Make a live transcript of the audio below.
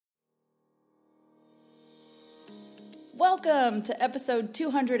Welcome to episode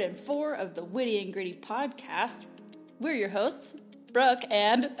 204 of the Witty and Gritty podcast. We're your hosts, Brooke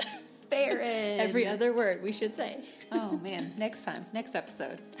and Farron. Every other word we should say. Oh man, next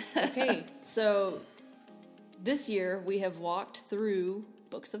episode. Okay, so this year we have walked through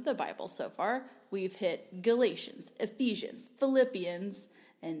books of the Bible so far. We've hit Galatians, Ephesians, Philippians,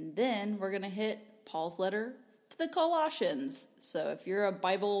 and then we're going to hit Paul's letter to the Colossians. So if you're a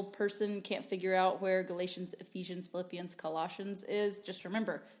Bible person, can't figure out where Galatians, Ephesians, Philippians, Colossians is, just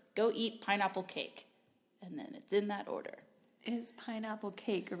remember, go eat pineapple cake. And then it's in that order. Is pineapple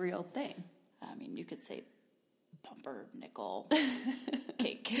cake a real thing? I mean, you could say pumpernickel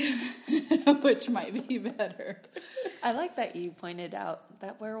cake, which might be better. I like that you pointed out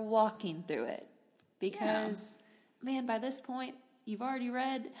that we're walking through it. Because, man, by this point, you've already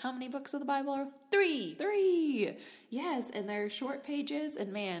read how many books of the Bible? 3. 3. Yes, and they're short pages.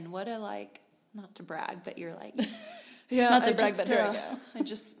 And man, what a not to brag, but you're like, yeah, Not to brag, but here we go. I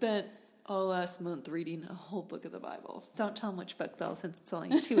just spent all last month reading a whole book of the Bible. Don't tell them which book though, since it's only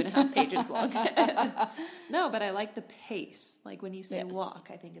 2.5 pages long. No, but I like the pace. Like when you say walk,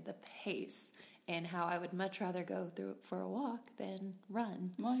 I think of the pace. And how I would much rather go through for a walk than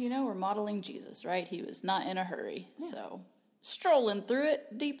run. Well, we're modeling Jesus, right? He was not in a hurry. Yeah. So, strolling through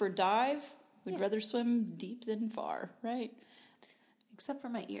it, deep or dive, we'd rather swim deep than far, right? Except for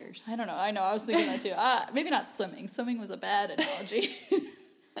my ears. I don't know. I know. I was thinking that too. Maybe not swimming. Swimming was a bad analogy.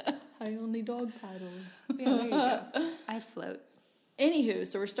 I only dog paddle. Yeah, there you go. I float. Anywho,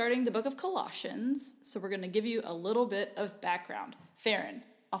 so we're starting the book of Colossians. So we're going to give you a little bit of background. Farron,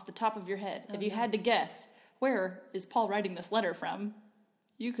 off the top of your head, if you had to guess, where is Paul writing this letter from?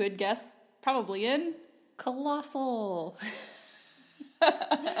 You could guess probably in Colossal.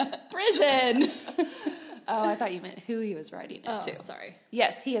 Prison. Oh, I thought you meant who he was writing it to. Sorry.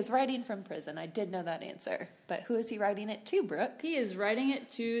 Yes, he is writing from prison. I did know that answer. But who is he writing it to, Brooke? He is writing it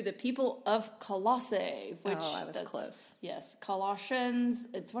to the people of Colossae. Which I was close. Yes, Colossians.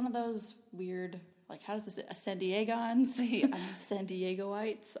 It's one of those weird, how does this, San Diegans? San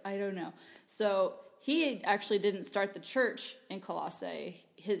Diegoites? I don't know. So he actually didn't start the church in Colossae.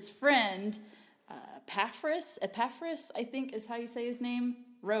 His friend, Epaphras, I think is how you say his name,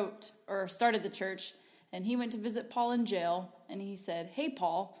 wrote or started the church. And he went to visit Paul in jail, and he said, "Hey,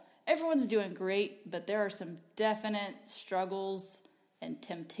 Paul, everyone's doing great, but there are some definite struggles and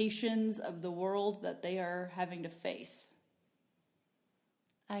temptations of the world that they are having to face."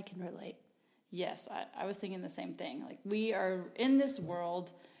 I can relate. Yes, I was thinking the same thing. We are in this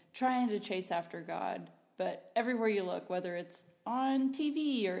world trying to chase after God, but everywhere you look, whether it's on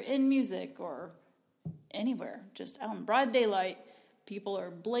TV or in music or anywhere, just out in broad daylight, people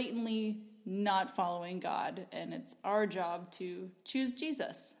are blatantly not following God, and it's our job to choose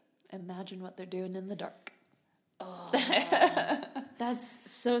Jesus. Imagine what they're doing in the dark. Oh, that's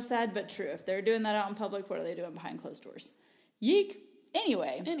so sad but true. If they're doing that out in public, what are they doing behind closed doors? Yeek.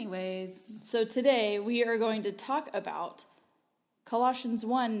 Anyways. So today we are going to talk about Colossians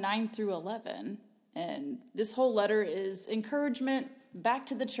 1, 9 through 11. And this whole letter is encouragement back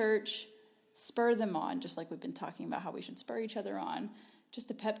to the church, spur them on, just like we've been talking about how we should spur each other on. Just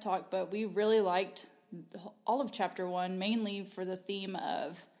a pep talk, but we really liked all of chapter 1, mainly for the theme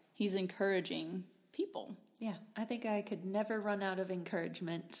of he's encouraging people. Yeah, I think I could never run out of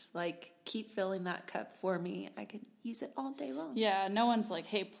encouragement. Keep filling that cup for me. I could use it all day long. Yeah, no one's like,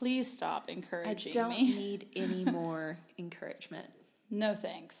 hey, please stop encouraging me. I don't need any more encouragement. No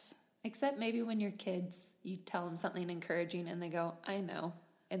thanks. Except maybe when you're kids, you tell them something encouraging and they go, I know.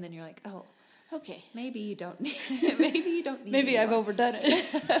 And then you're like, oh. Okay. Maybe you don't need Maybe I've overdone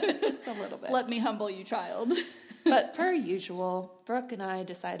it. Just a little bit. Let me humble you, child. But per usual, Brooke and I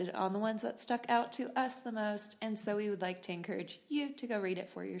decided on the ones that stuck out to us the most, and so we would like to encourage you to go read it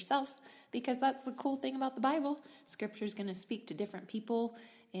for yourself, because that's the cool thing about the Bible. Scripture's going to speak to different people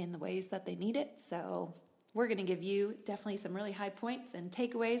in the ways that they need it, so we're going to give you definitely some really high points and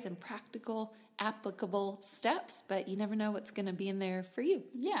takeaways and practical, applicable steps, but you never know what's going to be in there for you.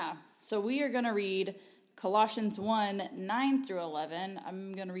 Yeah. So we are going to read Colossians 1, 9 through 11.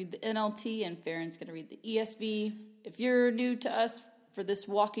 I'm going to read the NLT, and Farron's going to read the ESV. If you're new to us for this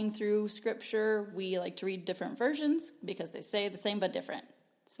walking through Scripture, we like to read different versions because they say the same but different.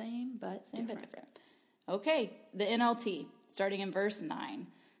 Same but different. Okay, the NLT, starting in verse 9.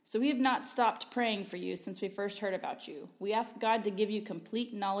 So we have not stopped praying for you since we first heard about you. We ask God to give you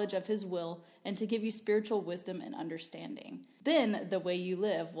complete knowledge of his will and to give you spiritual wisdom and understanding. Then the way you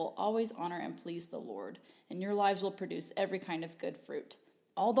live will always honor and please the Lord, and your lives will produce every kind of good fruit.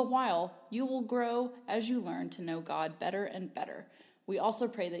 All the while, you will grow as you learn to know God better and better. We also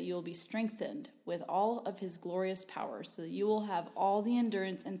pray that you will be strengthened with all of his glorious power so that you will have all the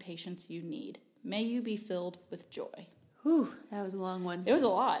endurance and patience you need. May you be filled with joy. Whew, that was a long one. It was a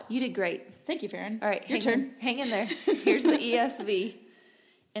lot. You did great. Thank you, Farron. All right, your turn. Hang in there. Here's the ESV.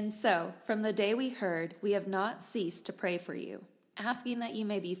 And so, from the day we heard, we have not ceased to pray for you, asking that you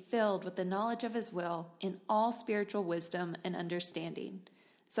may be filled with the knowledge of his will in all spiritual wisdom and understanding,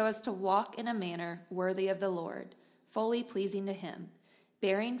 so as to walk in a manner worthy of the Lord, fully pleasing to him,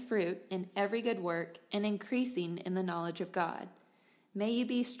 bearing fruit in every good work and increasing in the knowledge of God. May you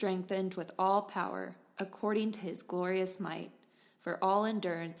be strengthened with all power, according to his glorious might, for all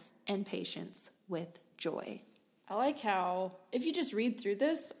endurance and patience with joy. I like how, if you just read through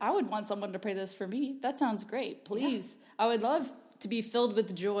this, I would want someone to pray this for me. That sounds great. Please. Yeah. I would love to be filled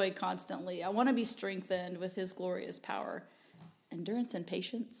with joy constantly. I want to be strengthened with his glorious power. Endurance and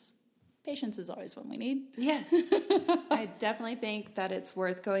patience. Patience is always what we need. Yes. I definitely think that it's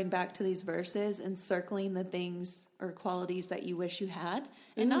worth going back to these verses and circling the things or qualities that you wish you had.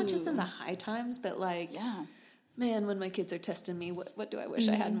 And not just in the high times, but like, man, when my kids are testing me, what do I wish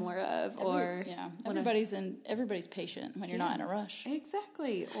I had more of? Everybody's patient when you're not in a rush.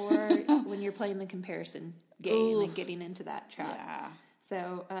 Exactly. Or when you're playing the comparison game and getting into that trap. Yeah.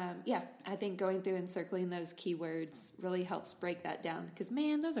 So, I think going through and circling those keywords really helps break that down. Because,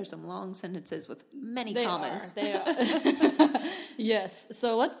 man, those are some long sentences with many commas. They are. Yes.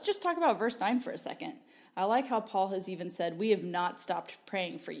 So let's just talk about verse 9 for a second. I like how Paul has even said, we have not stopped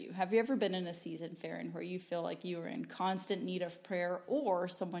praying for you. Have you ever been in a season, Farron, where you feel like you are in constant need of prayer, or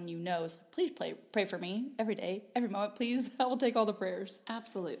someone you know is, please pray for me every day, every moment, please. I will take all the prayers.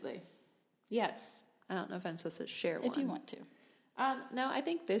 Absolutely. Yes. I don't know if I'm supposed to share one. If you want to. No, I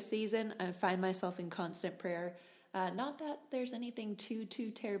think this season I find myself in constant prayer. Not that there's anything too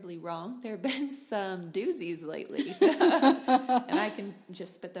terribly wrong. There have been some doozies lately. And I can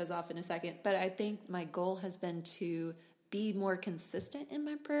just spit those off in a second. But I think my goal has been to be more consistent in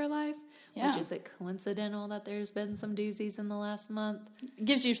my prayer life. Yeah. Which is it coincidental that there's been some doozies in the last month? It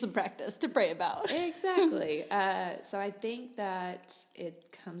gives you some practice to pray about. Exactly. So I think that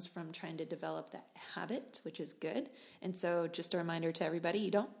it comes from trying to develop that habit, which is good. And so just a reminder to everybody,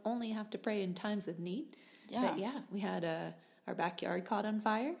 you don't only have to pray in times of need. Yeah. But we had our backyard caught on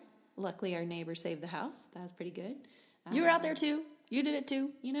fire. Luckily, our neighbor saved the house. That was pretty good. You were out there too. You did it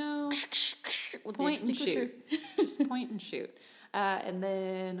too. You know, point and shoot. Just point and shoot. And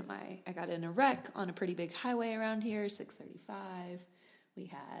then I got in a wreck on a pretty big highway around here, 635. We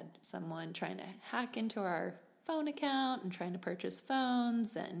had someone trying to hack into our phone account and trying to purchase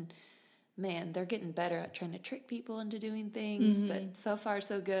phones. And man, they're getting better at trying to trick people into doing things. Mm-hmm. But so far,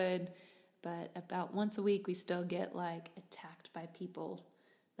 so good. But about once a week, we still get attacked by people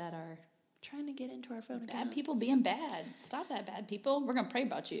that are trying to get into our phone accounts. Bad people being bad. Stop that, bad people. We're going to pray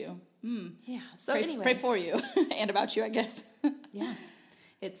about you. Yeah. So pray for you and about you, I guess. Yeah.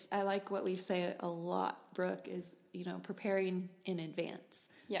 I like what we say a lot, Brooke, is, preparing in advance.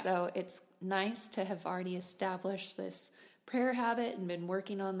 Yeah. So it's nice to have already established this prayer habit and been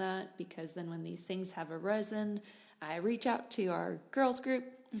working on that, because then when these things have arisen, I reach out to our girls group,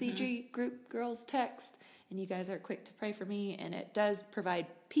 CG group, girls text, and you guys are quick to pray for me, and it does provide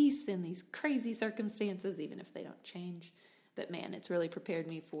peace in these crazy circumstances, even if they don't change. But man, it's really prepared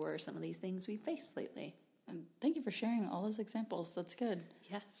me for some of these things we've faced lately. And thank you for sharing all those examples. That's good.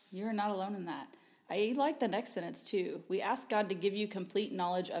 Yes. You're not alone in that. I like the next sentence too. We ask God to give you complete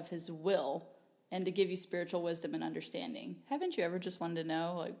knowledge of his will and to give you spiritual wisdom and understanding. Haven't you ever just wanted to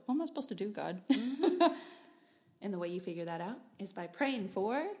know, what am I supposed to do, God? Mm-hmm. And the way you figure that out is by praying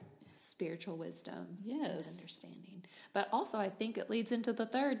for spiritual wisdom and understanding. But also, I think it leads into the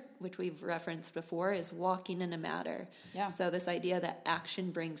third, which we've referenced before, is walking in a matter. Yeah. So this idea that action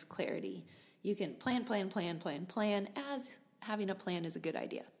brings clarity. You can plan, as having a plan is a good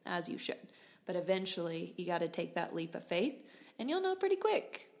idea, as you should. But eventually, you got to take that leap of faith, and you'll know pretty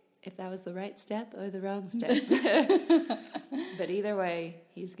quick if that was the right step or the wrong step. But either way,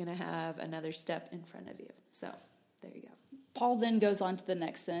 he's going to have another step in front of you. So there you go. Paul then goes on to the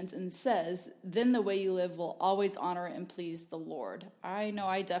next sentence and says, then the way you live will always honor and please the Lord. I know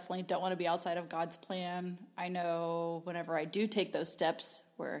I definitely don't want to be outside of God's plan. I know whenever I do take those steps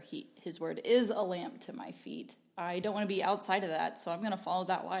where his word is a lamp to my feet, I don't want to be outside of that. So I'm going to follow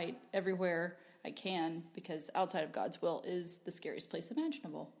that light everywhere I can, because outside of God's will is the scariest place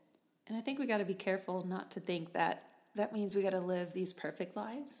imaginable. And I think we got to be careful not to think that means we got to live these perfect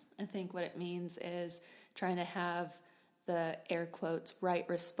lives. I think what it means is trying to have the air quotes right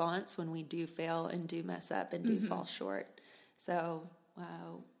response when we do fail and do mess up and do fall short. So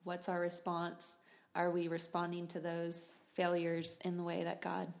what's our response? Are we responding to those failures in the way that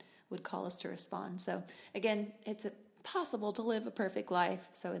God would call us to respond. So again, it's possible to live a perfect life.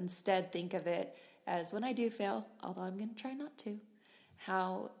 So instead, think of it as when I do fail, although I'm going to try not to,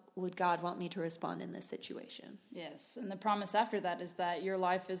 how would God want me to respond in this situation? Yes, and the promise after that is that your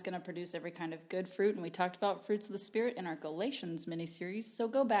life is going to produce every kind of good fruit, and we talked about fruits of the Spirit in our Galatians mini-series, so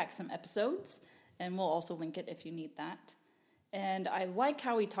go back some episodes, and we'll also link it if you need that. And I like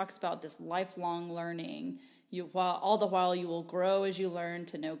how he talks about this lifelong learning. All the while you will grow as you learn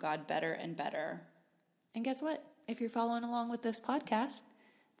to know God better and better. And guess what? If you're following along with this podcast,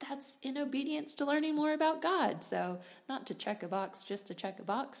 that's in obedience to learning more about God. So not to check a box just to check a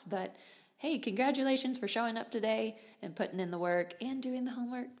box, but hey, congratulations for showing up today and putting in the work and doing the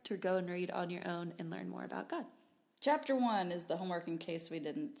homework to go and read on your own and learn more about God. Chapter 1 is the homework in case we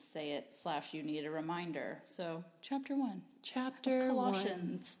didn't say it / you need a reminder. So chapter 1. Chapter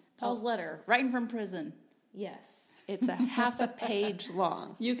Colossians. Paul's letter, writing from prison. Yes. It's a half a page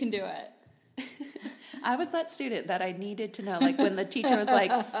long. You can do it. I was that student that I needed to know. Like when the teacher was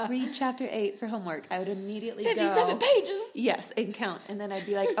like, read chapter 8 for homework, I would immediately 57 pages. Yes, and count. And then I'd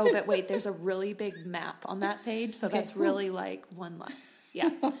be like, oh, but wait, there's a really big map on that page. So that's really like one line. Yeah.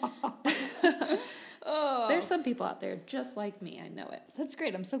 Oh. There's some people out there just like me. I know it. That's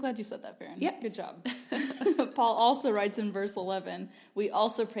great. I'm so glad you said that, Farron. Yep. Good job. Paul also writes in verse 11, we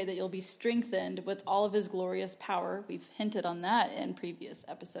also pray that you'll be strengthened with all of his glorious power. We've hinted on that in previous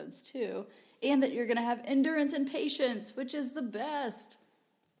episodes too. And that you're going to have endurance and patience, which is the best.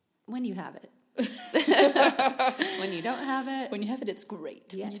 When you have it. When you don't have it. When you have it, it's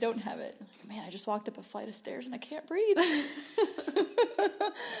great. Yes. When you don't have it, like, man, I just walked up a flight of stairs and I can't breathe.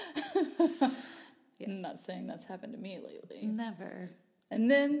 Yes. I'm not saying that's happened to me lately. Never.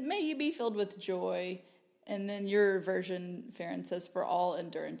 And then may you be filled with joy. And then your version, Farron, says, for all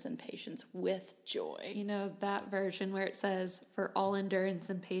endurance and patience with joy. You know, that version where it says, for all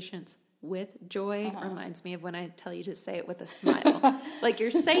endurance and patience with joy, reminds me of when I tell you to say it with a smile. Like you're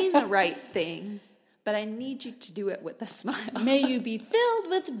saying the right thing, but I need you to do it with a smile. May you be filled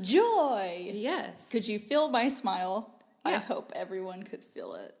with joy. Yes. Could you feel my smile? Yeah. I hope everyone could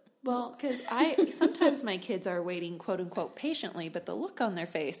feel it. Well, because sometimes my kids are waiting, quote unquote, patiently, but the look on their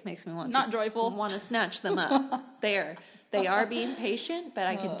face makes me want to snatch them up. They are being patient, but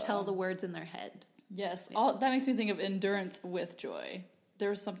I can tell the words in their head. Yes, that makes me think of endurance with joy. There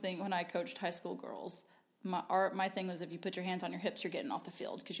was something when I coached high school girls. My thing was if you put your hands on your hips, you're getting off the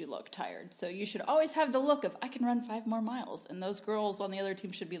field because you look tired. So you should always have the look of, I can run 5 more miles. And those girls on the other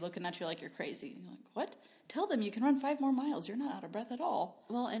team should be looking at you like you're crazy. You're like, what? Tell them you can run 5 more miles. You're not out of breath at all.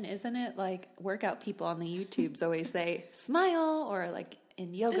 Well, and isn't it like workout people on the YouTubes always say, smile, or like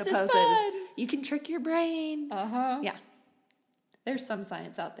in yoga poses, fun. You can trick your brain. Uh-huh. Yeah. There's some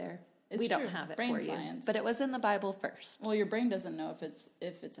science out there. It's we don't true. have it Brain for science. you. But it was in the Bible first. Well, your brain doesn't know if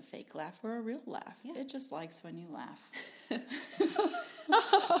it's a fake laugh or a real laugh. Yeah. It just likes when you laugh.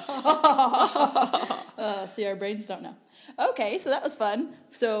 See, our brains don't know. Okay, so that was fun.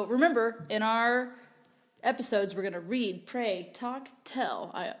 So remember, in our episodes, we're going to read, pray, talk,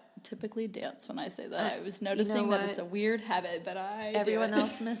 tell. I typically dance when I say that. I was noticing that it's a weird habit, but Everyone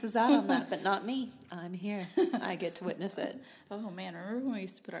else misses out on that, but not me. I'm here. I get to witness it. Oh, man, remember when we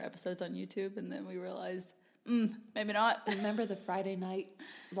used to put our episodes on YouTube and then we realized, maybe not. Remember the Friday night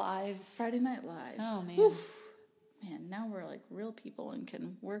lives? Friday Night Lives. Oh, man. Oof. Man, now we're like real people and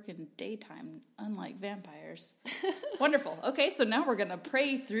can work in daytime, unlike vampires. Wonderful. Okay, so now we're going to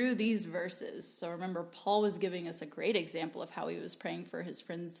pray through these verses. So remember, Paul was giving us a great example of how he was praying for his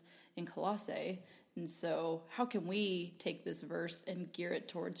friends in Colossae. And so how can we take this verse and gear it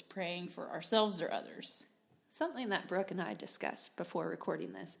towards praying for ourselves or others? Something that Brooke and I discussed before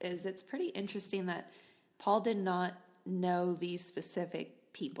recording this is it's pretty interesting that Paul did not know these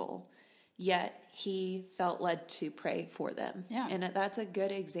specific people, yet he felt led to pray for them. Yeah. And that's a good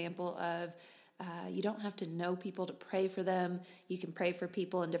example of you don't have to know people to pray for them. You can pray for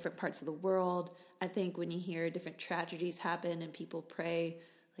people in different parts of the world. I think when you hear different tragedies happen and people pray,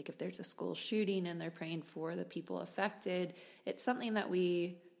 like if there's a school shooting and they're praying for the people affected, it's something that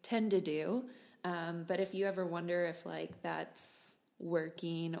we tend to do. But if you ever wonder if like that's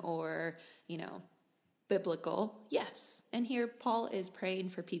working or, biblical, yes. And here Paul is praying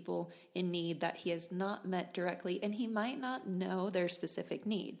for people in need that he has not met directly, and he might not know their specific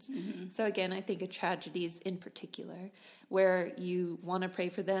needs. Mm-hmm. So again, I think of tragedies in particular where you want to pray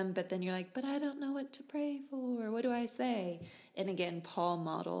for them, but then you're like, but I don't know what to pray for. What do I say? And again, Paul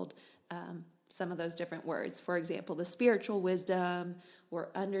modeled some of those different words. For example, the spiritual wisdom or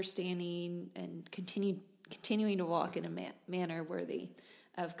understanding and continuing to walk in a manner worthy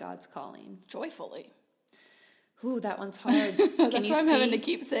of God's calling. Joyfully. Ooh, that one's hard. That's why I'm having to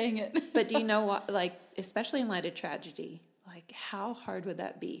keep saying it. But do you know what, like, especially in light of tragedy, like, how hard would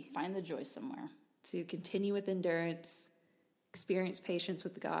that be? Find the joy somewhere. To continue with endurance, experience patience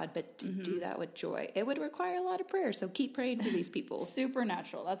with God, but to do that with joy. It would require a lot of prayer, so keep praying for these people.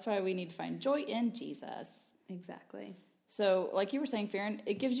 Supernatural. That's why we need to find joy in Jesus. Exactly. So, like you were saying, Farron,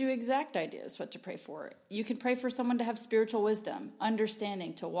 it gives you exact ideas what to pray for. You can pray for someone to have spiritual wisdom,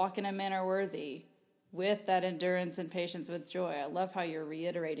 understanding, to walk in a manner worthy, with that endurance and patience with joy. I love how you're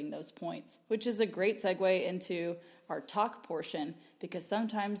reiterating those points, which is a great segue into our talk portion, because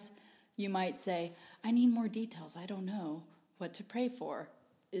sometimes you might say, I need more details. I don't know what to pray for.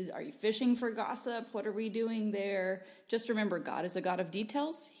 Are you fishing for gossip? What are we doing there? Just remember, God is a God of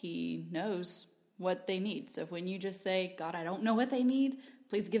details. He knows what they need. So when you just say, God, I don't know what they need,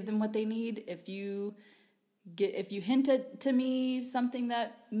 please give them what they need. If you hinted to me something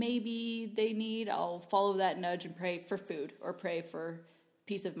that maybe they need, I'll follow that nudge and pray for food or pray for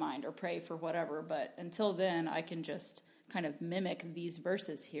peace of mind or pray for whatever. But until then, I can just kind of mimic these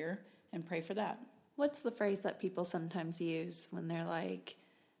verses here and pray for that. What's the phrase that people sometimes use when they're like,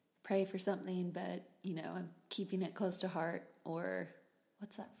 pray for something, but, I'm keeping it close to heart? Or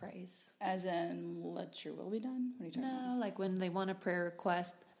what's that phrase? As in, let your will be done? What are you talking about? No, like when they want a prayer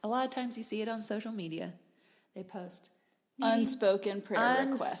request. A lot of times you see it on social media. They post unspoken prayer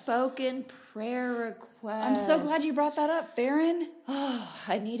requests. Unspoken prayer requests. I'm so glad you brought that up, Farron. Oh,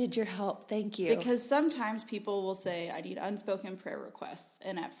 I needed your help. Thank you. Because sometimes people will say, I need unspoken prayer requests.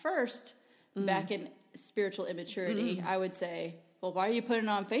 And at first, back in spiritual immaturity, I would say, well, why are you putting it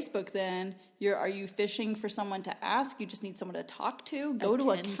on Facebook then? Are you fishing for someone to ask? You just need someone to talk to? Go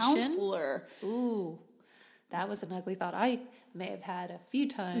to a counselor. Ooh, that was an ugly thought I may have had a few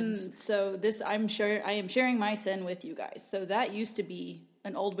times. So I am sharing my sin with you guys. So that used to be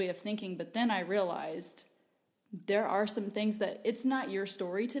an old way of thinking, but then I realized there are some things that it's not your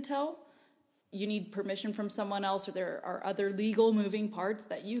story to tell. You need permission from someone else, or there are other legal moving parts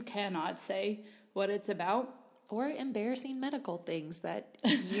that you cannot say what it's about. Or embarrassing medical things that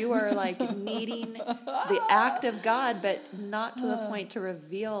you are like needing the act of God, but not to the point to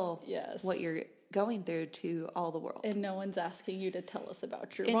reveal what you're going through to all the world. And no one's asking you to tell us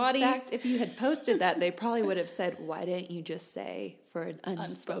about your body. In fact, if you had posted that, they probably would have said, why didn't you just say for an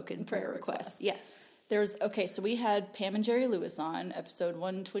unspoken prayer request? Yes. So we had Pam and Jerry Lewis on episode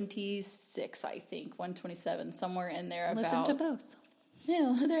 126, I think, 127, somewhere in there. Listen to both.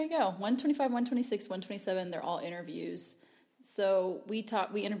 Yeah, there you go. 125, 126, 127, they're all interviews. So we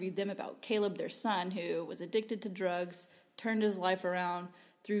interviewed them about Caleb, their son, who was addicted to drugs, turned his life around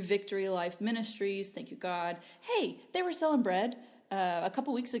through Victory Life Ministries. Thank you, God. Hey, they were selling bread a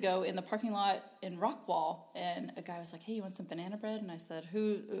couple weeks ago in the parking lot in Rockwall, and a guy was like, hey, you want some banana bread? And I said,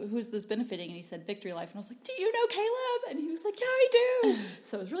 who's this benefiting? And he said, Victory Life. And I was like, do you know Caleb? And he was like, yeah, I do.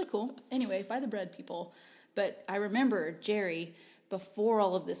 So it was really cool. Anyway, buy the bread, people. But I remember Jerry, before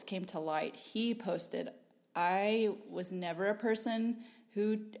all of this came to light, he posted, I was never a person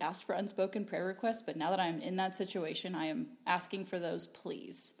who asked for unspoken prayer requests, but now that I'm in that situation, I am asking for those,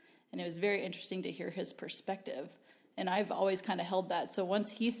 please. And it was very interesting to hear his perspective. And I've always kind of held that. So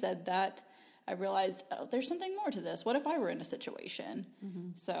once he said that, I realized, there's something more to this. What if I were in a situation? Mm-hmm.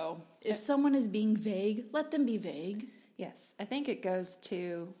 So if someone is being vague, let them be vague. Yes. I think it goes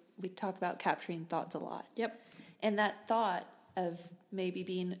to, we talk about capturing thoughts a lot. Yep. And that thought of maybe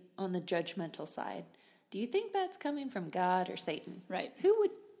being on the judgmental side, do you think that's coming from God or Satan? Right. Who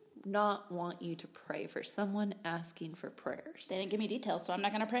would not want you to pray for someone asking for prayers? They didn't give me details, so I'm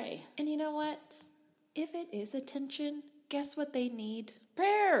not going to pray. And you know what? If it is attention, guess what they need?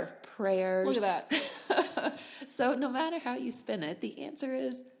 Prayer. Prayers. Look at that. So no matter how you spin it, the answer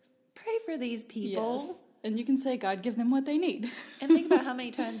is pray for these people. Yes. And you can say, God, give them what they need. And think about how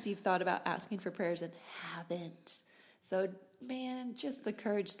many times you've thought about asking for prayers and haven't. So, man, just the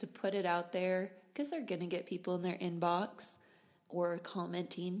courage to put it out there, because they're going to get people in their inbox or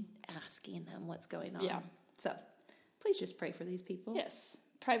commenting, asking them what's going on. Yeah. So please just pray for these people. Yes.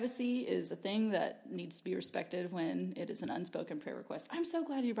 Privacy is a thing that needs to be respected when it is an unspoken prayer request. I'm so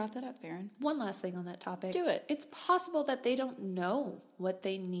glad you brought that up, Farron. One last thing on that topic. Do it. It's possible that they don't know what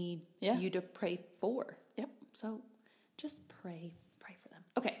they need you to pray for. Yep. So just pray for them.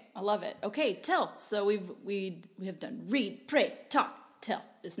 Okay. I love it. Okay, tell. So we have done read, pray, talk, tell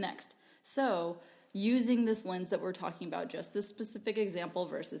is next. So using this lens that we're talking about, just this specific example,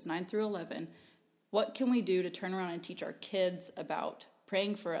 verses 9 through 11, what can we do to turn around and teach our kids about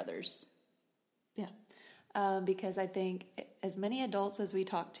praying for others? Yeah. Because I think as many adults as we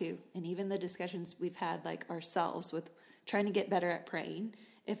talk to, and even the discussions we've had like ourselves with trying to get better at praying,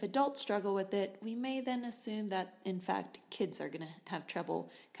 If adults struggle with it, we may then assume that, in fact, kids are going to have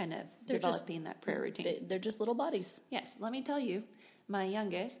trouble kind of developing that prayer routine. They're just little bodies. Yes, let me tell you, my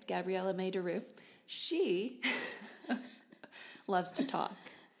youngest, Gabriella May DeRue, she loves to talk.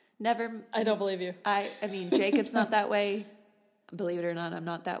 Never. I don't believe you. I mean, Jacob's not that way. Believe it or not, I'm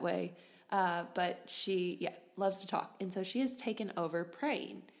not that way. But she, loves to talk. And so she has taken over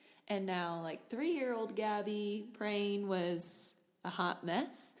praying. And now, 3-year-old Gabby praying was a hot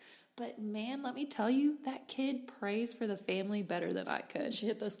mess. But man, let me tell you, that kid prays for the family better than I could. She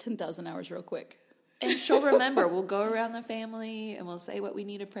hit those 10,000 hours real quick. And she'll remember. We'll go around the family and we'll say what we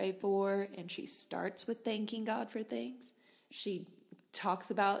need to pray for. And she starts with thanking God for things. She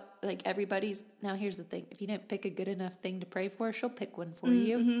talks about everybody's. Now here's the thing: if you didn't pick a good enough thing to pray for, she'll pick one for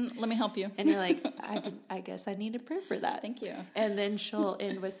you. Let me help you. And you're like, I guess I need to pray for that. Thank you. And then she'll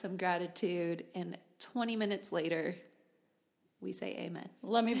end with some gratitude, and 20 minutes later, we say amen.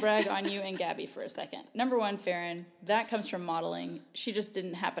 Let me brag on you and Gabby for a second. Number one, Farron, that comes from modeling. She just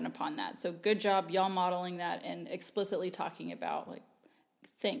didn't happen upon that. So good job, y'all modeling that and explicitly talking about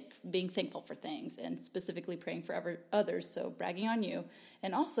being thankful for things and specifically praying for others. So bragging on you,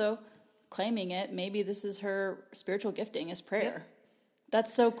 and also claiming it. Maybe this is her spiritual gifting is prayer. Yep.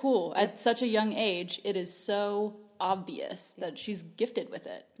 That's so cool. Yep. At such a young age, it is so obvious that she's gifted with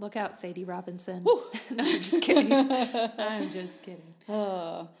it. Look out, Sadie Robinson. No, I'm just kidding. I'm just kidding.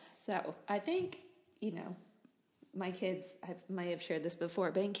 So I think, my kids, I might have shared this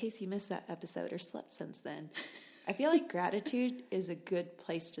before, but in case you missed that episode or slept since then, I feel like gratitude is a good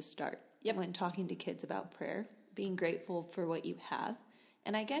place to start when talking to kids about prayer, being grateful for what you have.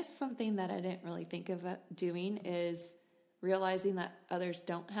 And I guess something that I didn't really think of doing is realizing that others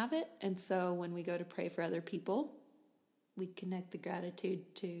don't have it. And so when we go to pray for other people, we connect the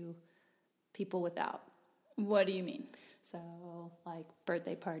gratitude to people without. What do you mean? So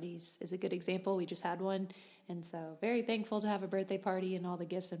birthday parties is a good example. We just had one. And so very thankful to have a birthday party and all the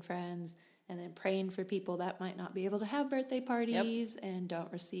gifts and friends. And then praying for people that might not be able to have birthday parties and don't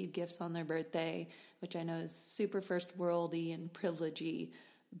receive gifts on their birthday, which I know is super first worldy and privilegey,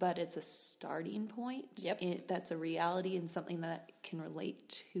 but it's a starting point. That's a reality and something that can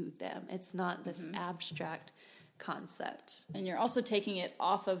relate to them. It's not this abstract concept. And you're also taking it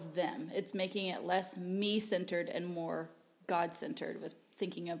off of them. It's making it less me-centered and more God-centered with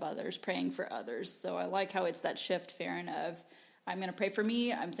thinking of others, praying for others. So I like how it's that shift, Farron, of I'm going to pray for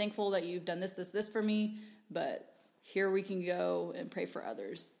me. I'm thankful that you've done this for me, but here we can go and pray for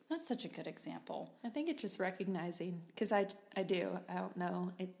others. That's such a good example. I think it's just recognizing, because I don't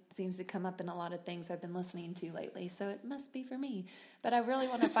know. It seems to come up in a lot of things I've been listening to lately, so it must be for me. But I really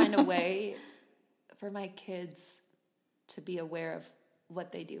want to find a way for my kids to be aware of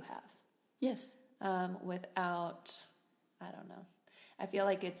what they do have. Yes. Without, I don't know. I feel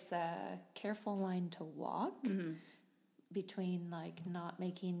like it's a careful line to walk. Between not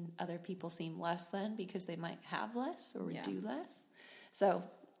making other people seem less than because they might have less or do less. So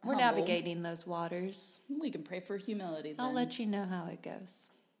we're navigating those waters. We can pray for humility then. I'll let you know how it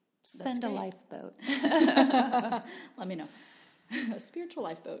goes. Send a lifeboat. Let me know. A spiritual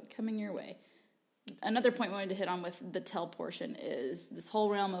lifeboat coming your way. Another point we wanted to hit on with the tell portion is this whole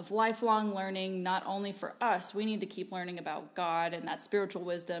realm of lifelong learning, not only for us. We need to keep learning about God and that spiritual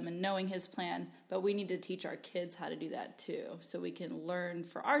wisdom and knowing his plan, but we need to teach our kids how to do that too, so we can learn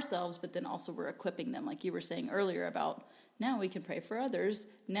for ourselves, but then also we're equipping them, like you were saying earlier about now we can pray for others.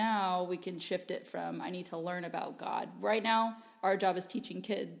 Now we can shift it from I need to learn about God. Right now, our job is teaching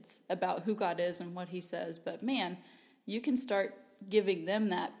kids about who God is and what he says, but man, you can start giving them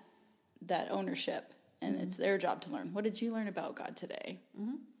that ownership, and it's their job to learn. What did you learn about God today?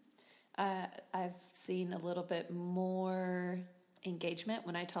 I've seen a little bit more engagement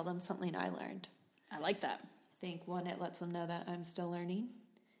when I tell them something I learned. I like that. I think, one, it lets them know that I'm still learning.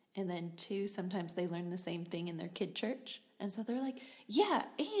 And then 2, sometimes they learn the same thing in their kid church. And so they're like,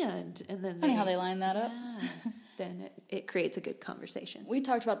 and then funny how they line that up. Then it creates a good conversation. We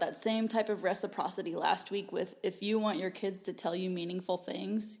talked about that same type of reciprocity last week with if you want your kids to tell you meaningful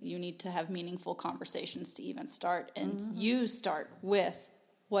things, you need to have meaningful conversations to even start. And you start with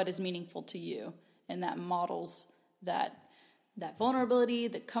what is meaningful to you. And that models that vulnerability,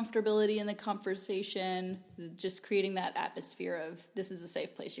 the comfortability in the conversation, just creating that atmosphere of this is a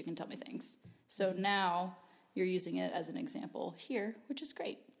safe place, you can tell me things. So now you're using it as an example here, which is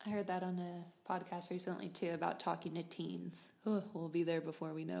great. I heard that on a podcast recently, too, about talking to teens. We'll be there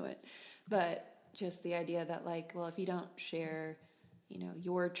before we know it. But just the idea that, if you don't share,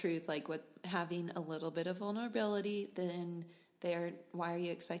 your truth, with having a little bit of vulnerability, then why are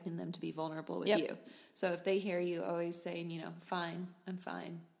you expecting them to be vulnerable with Yep. you? So if they hear you always saying, fine, I'm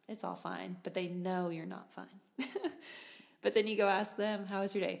fine, it's all fine, but they know you're not fine. But then you go ask them, how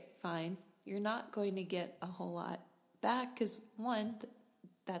was your day? Fine. You're not going to get a whole lot back because, one,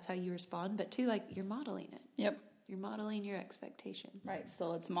 that's how you respond, but two, you're modeling it. Yep. You're modeling your expectations. Right. So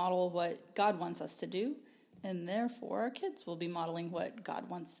let's model what God wants us to do, and therefore our kids will be modeling what God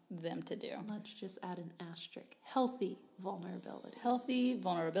wants them to do. Let's just add an asterisk. Healthy vulnerability. Healthy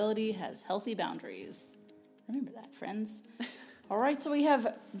vulnerability has healthy boundaries. Remember that, friends. All right, so we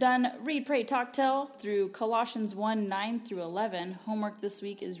have done Read, Pray, Talk, Tell through Colossians 1, 9 through 11. Homework this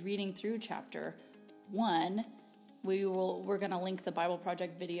week is reading through chapter 1. We're going to link the Bible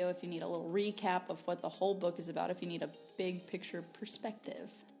Project video if you need a little recap of what the whole book is about, if you need a big picture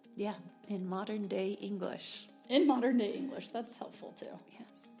perspective. Yeah, in modern day English. In modern day English, that's helpful too. Yes.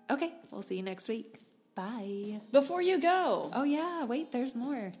 Okay, we'll see you next week. Bye. Before you go, Oh yeah, wait, there's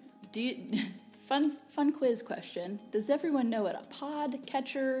more. fun quiz question. Does everyone know what a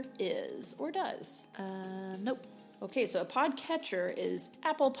podcatcher is, or does? Nope. Okay, so a podcatcher is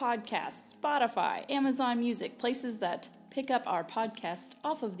Apple Podcasts, Spotify, Amazon Music, places that pick up our podcast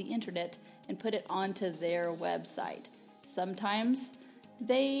off of the internet and put it onto their website. Sometimes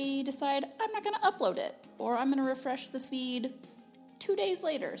they decide, I'm not going to upload it, or I'm going to refresh the feed 2 days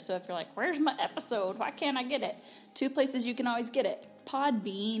later. So if you're like, where's my episode? Why can't I get it? 2 places you can always get it.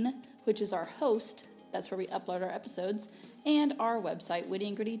 Podbean, which is our host. That's where we upload our episodes. And our website,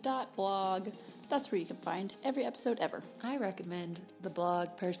 wittyandgritty.blog. That's where you can find every episode ever. I recommend the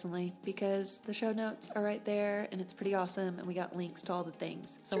blog personally because the show notes are right there and it's pretty awesome and we got links to all the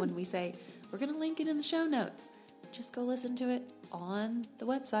things. So when we say, we're going to link it in the show notes, just go listen to it on the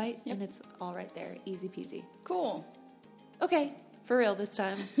website and it's all right there. Easy peasy. Cool. Okay, for real this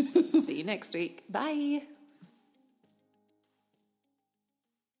time. See you next week. Bye.